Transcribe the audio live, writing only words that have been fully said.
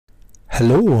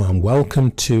Hello and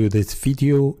welcome to this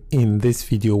video. In this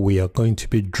video we are going to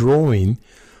be drawing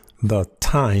the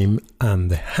time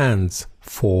and the hands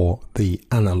for the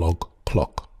analog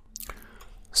clock.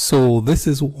 So this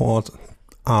is what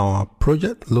our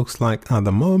project looks like at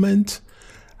the moment,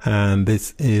 and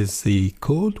this is the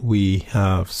code we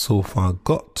have so far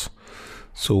got.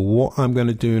 So what I'm going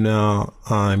to do now,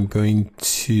 I'm going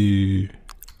to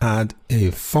add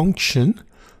a function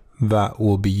that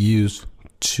will be used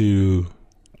to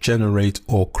generate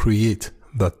or create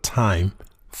the time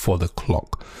for the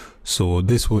clock. So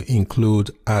this will include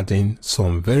adding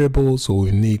some variables. So we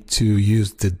need to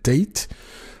use the date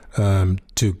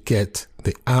to get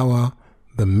the hour,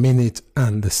 the minute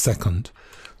and the second.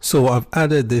 So I've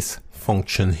added this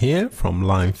function here from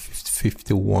line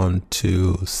 51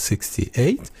 to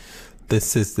 68.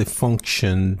 This is the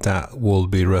function that will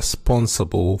be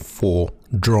responsible for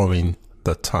drawing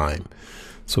the time.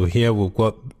 So here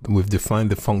we've defined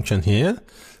the function here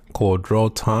called draw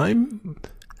time,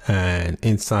 and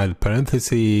inside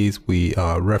parentheses we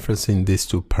are referencing these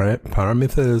two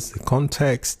parameters, the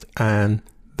context and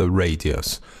the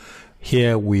radius.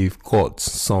 Here we've got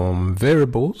some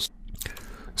variables.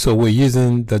 So we're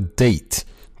using the date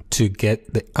to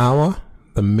get the hour,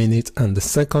 the minute and the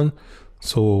second.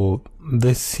 So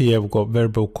this here we've got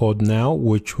variable called now,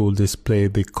 which will display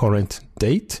the current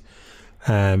date,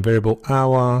 and variable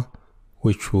hour,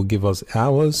 which will give us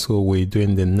hours. So we're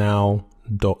doing the now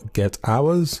dot get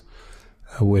hours.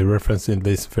 We're referencing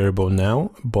this variable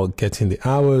now, but getting the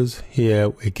hours.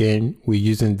 Here again we're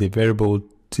using the variable,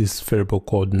 this variable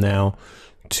called now,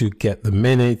 to get the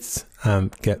minutes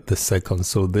and get the seconds.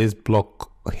 So this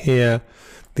block here,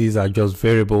 these are just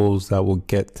variables that will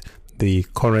get the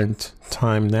current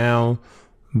time now,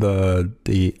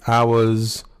 the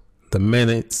hours, the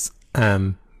minutes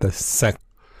and the second.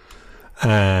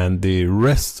 And the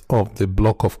rest of the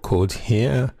block of code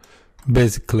here,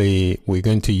 basically we're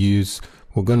going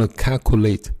to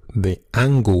calculate the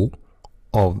angle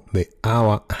of the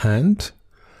hour hand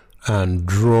and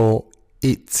draw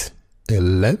it a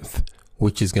length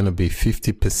which is going to be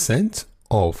 50%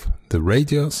 of the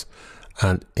radius,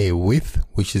 and a width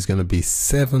which is going to be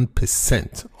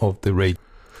 7% of the radius.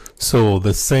 So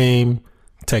the same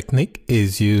technique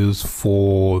is used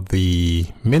for the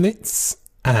minutes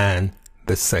and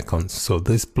the seconds. So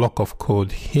this block of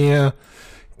code here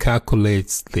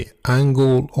calculates the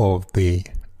angle of the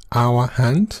hour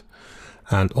hand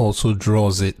and also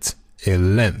draws it a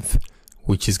length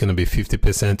which is going to be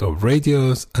 50% of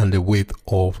radius and a width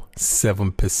of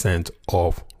 7%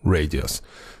 of radius.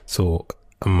 So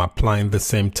I'm applying the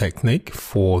same technique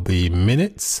for the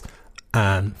minutes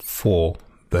and for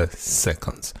the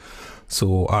seconds.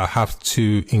 So I have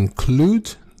to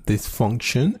include this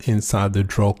function inside the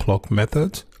draw clock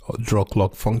method or draw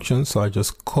clock function. So I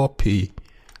just copy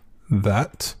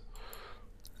that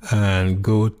and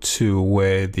go to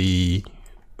where the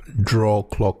draw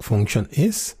clock function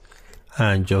is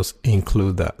and just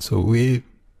include that. So we've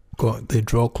got the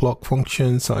draw clock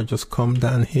function, so I just come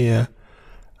down here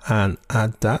and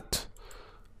add that.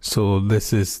 So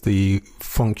this is the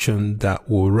function that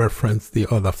will reference the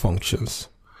other functions.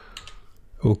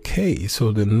 Okay,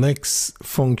 so the next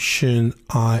function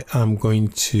I am going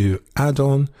to add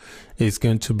on is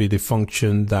going to be the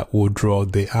function that will draw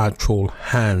the actual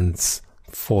hands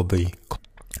for the.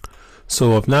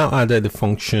 So I've now added the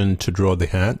function to draw the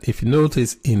hand. If you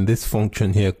notice in this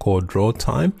function here called draw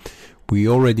time, we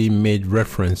already made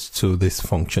reference to this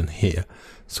function here.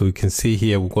 So you can see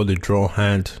here we've got the draw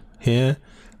hand here,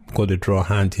 we've got the draw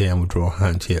hand here, and we draw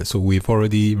hand here. So we've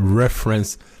already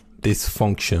referenced this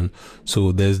function,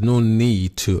 so there's no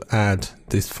need to add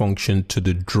this function to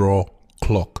the draw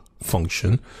clock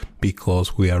function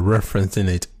because we are referencing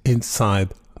it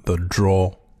inside the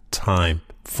draw time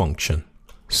function.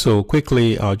 So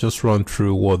quickly I'll just run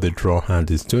through what the draw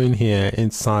hand is doing here.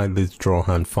 Inside this draw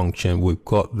hand function we've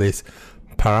got this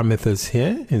parameters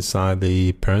here inside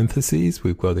the parentheses.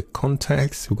 We've got the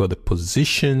context, we've got the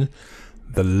position,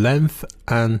 the length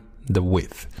and the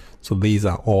width. So these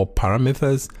are all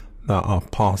parameters that are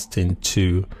passed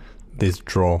into this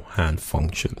draw hand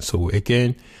function. So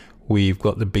again, we've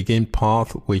got the begin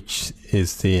path, which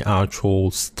is the actual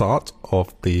start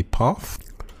of the path.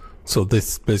 So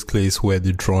this basically is where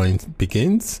the drawing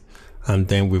begins. And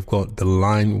then we've got the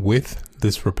line width.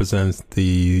 This represents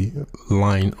the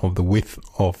line of the width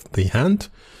of the hand,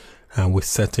 and we're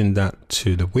setting that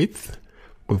to the width.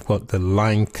 We've got the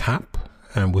line cap,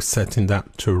 and we're setting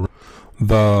that to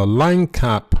the line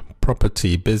cap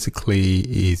property. Basically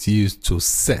is used to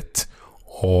set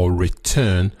or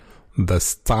return the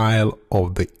style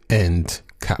of the end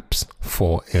caps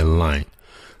for a line.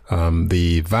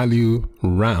 The value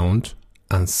round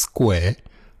and square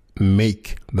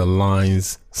make the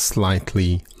lines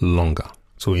slightly longer.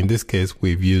 So in this case,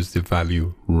 we've used the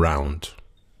value round.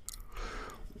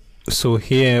 So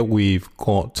here we've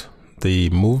got the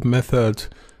move method,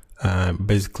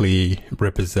 basically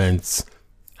represents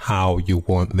how you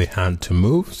want the hand to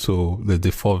move. So the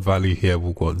default value here,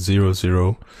 we've got 0,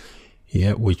 0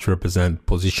 here, which represent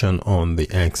position on the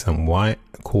X and Y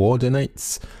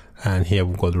coordinates. And here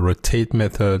we've got the rotate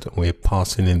method. We're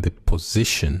passing in the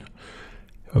position.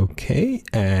 Okay,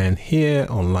 and here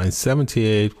on line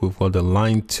 78, we've got the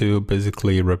line 2,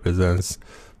 basically represents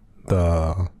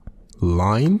the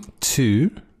line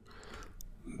 2.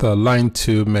 The line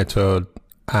 2 method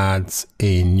adds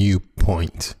a new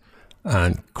point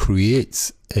and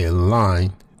creates a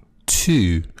line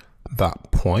to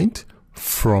that point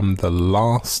from the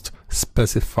last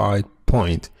specified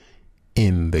point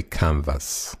in the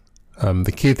canvas.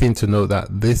 The key thing to note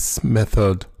that this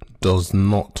method does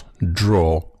not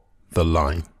draw the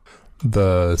line.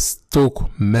 The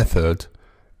stroke method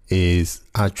is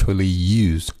actually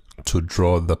used to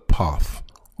draw the path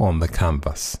on the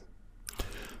canvas.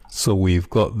 So we've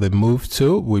got the move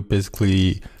tool. We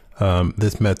basically,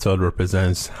 this method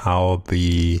represents how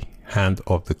the hand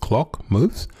of the clock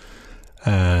moves.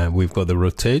 We've got the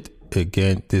rotate.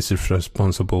 Again, this is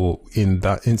responsible in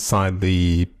that inside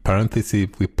the parenthesis,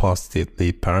 we passed it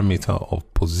the parameter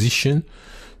of position.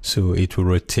 So it will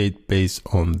rotate based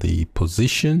on the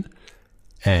position.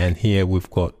 And here we've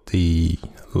got the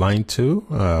line tool.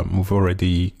 We've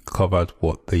already covered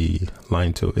what the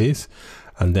line tool is.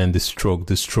 And then the stroke.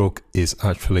 The stroke is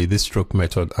actually, this stroke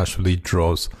method actually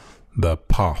draws the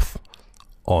path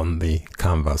on the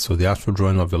canvas. So the actual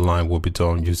drawing of the line will be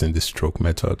done using the stroke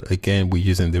method. Again, we're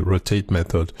using the rotate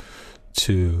method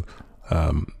to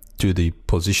do the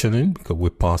positioning, because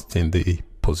we passed in the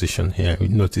position here.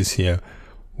 Notice here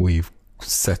we've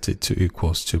set it to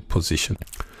equals to position.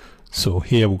 So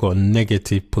here we've got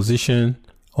negative position,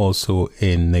 also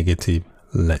a negative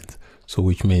length. So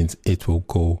which means it will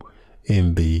go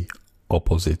in the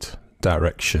opposite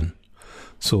direction.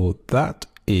 So that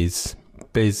is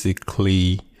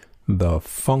basically the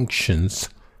functions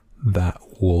that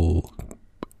will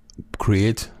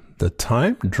create the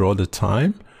time, draw the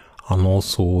time, and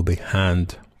also the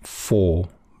hand for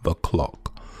the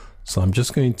clock. So I'm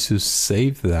just going to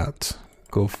save that,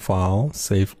 go file,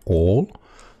 save all,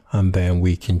 and then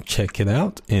we can check it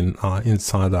out in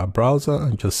inside our browser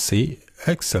and just see.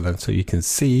 Excellent. So you can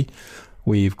see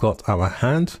we've got our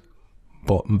hand,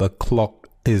 but the clock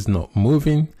is not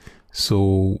moving.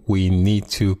 So we need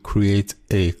to create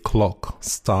a clock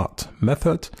start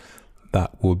method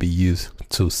that will be used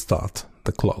to start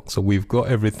the clock. So we've got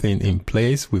everything in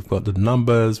place. We've got the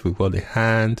numbers, we've got the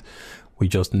hand. We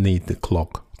just need the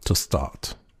clock to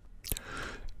start.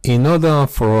 In order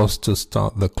for us to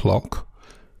start the clock,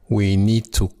 we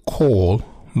need to call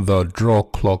the draw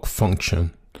clock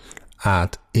function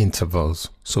at intervals.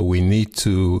 So we need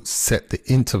to set the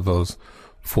intervals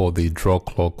for the draw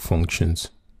clock functions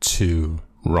to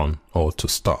run or to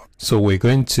start. So we're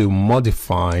going to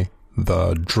modify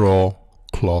the draw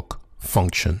clock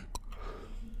function.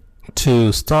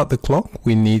 To start the clock,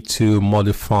 we need to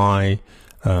modify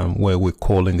where we're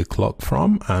calling the clock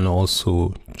from, and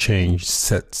also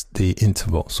set the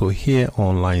interval. So here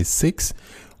on line 6,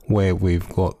 where we've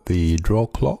got the draw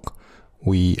clock,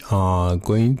 we are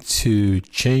going to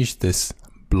change this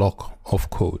block of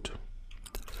code.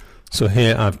 So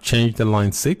here I've changed the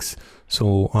line 6.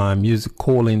 So I'm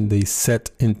calling the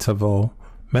set interval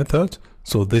method.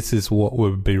 So this is what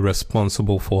will be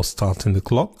responsible for starting the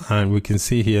clock. And we can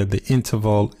see here the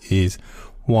interval is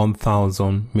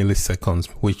 1000 milliseconds,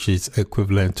 which is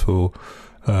equivalent to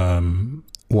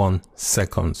 1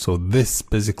 second. So this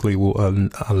basically will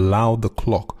allow the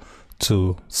clock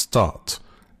to start.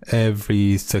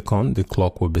 Every second the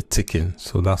clock will be ticking.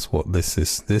 So that's what this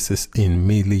is. This is in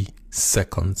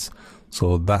milliseconds.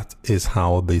 So that is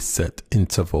how the set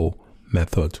interval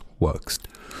method works.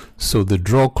 So the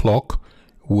draw clock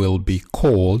will be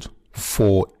called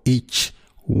for each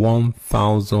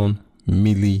 1000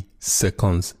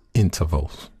 milliseconds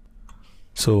intervals.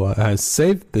 So I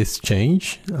saved this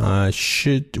change.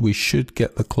 We should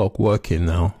get the clock working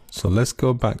now. So let's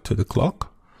go back to the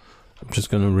clock. I'm just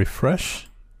going to refresh.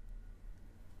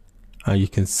 And you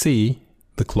can see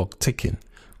the clock ticking,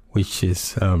 which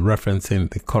is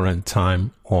referencing the current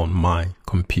time on my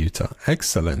computer.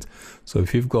 Excellent. So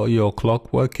if you've got your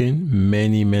clock working,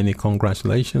 many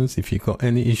congratulations. If you've got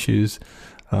any issues,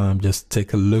 just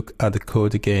take a look at the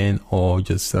code again, or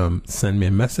just send me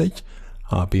a message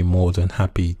I'll be more than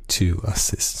happy to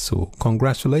assist. So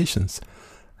congratulations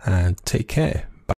and take care.